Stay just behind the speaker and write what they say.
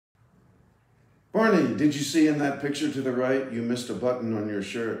Barney, did you see in that picture to the right, you missed a button on your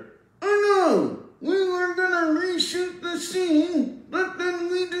shirt? I know. We were gonna reshoot the scene, but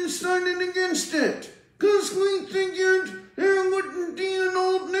then we decided against it. 'Cause we figured there wouldn't be an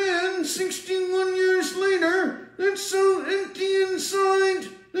old man 61 years later that's so empty inside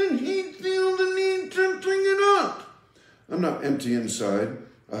that he'd feel the need to bring it up. I'm not empty inside.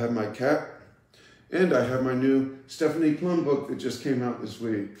 I have my cat, and I have my new Stephanie Plum book that just came out this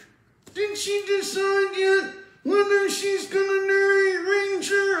week. Did she decide yet whether she's gonna marry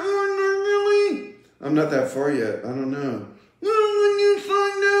Ranger or Norrilly? I'm not that far yet. I don't know. Well, when you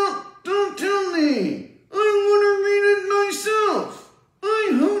find out, don't tell me. I want to read it myself.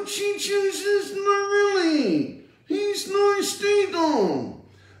 I hope she chooses Norrilly. He's more stable.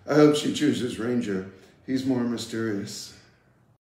 I hope she chooses Ranger. He's more mysterious.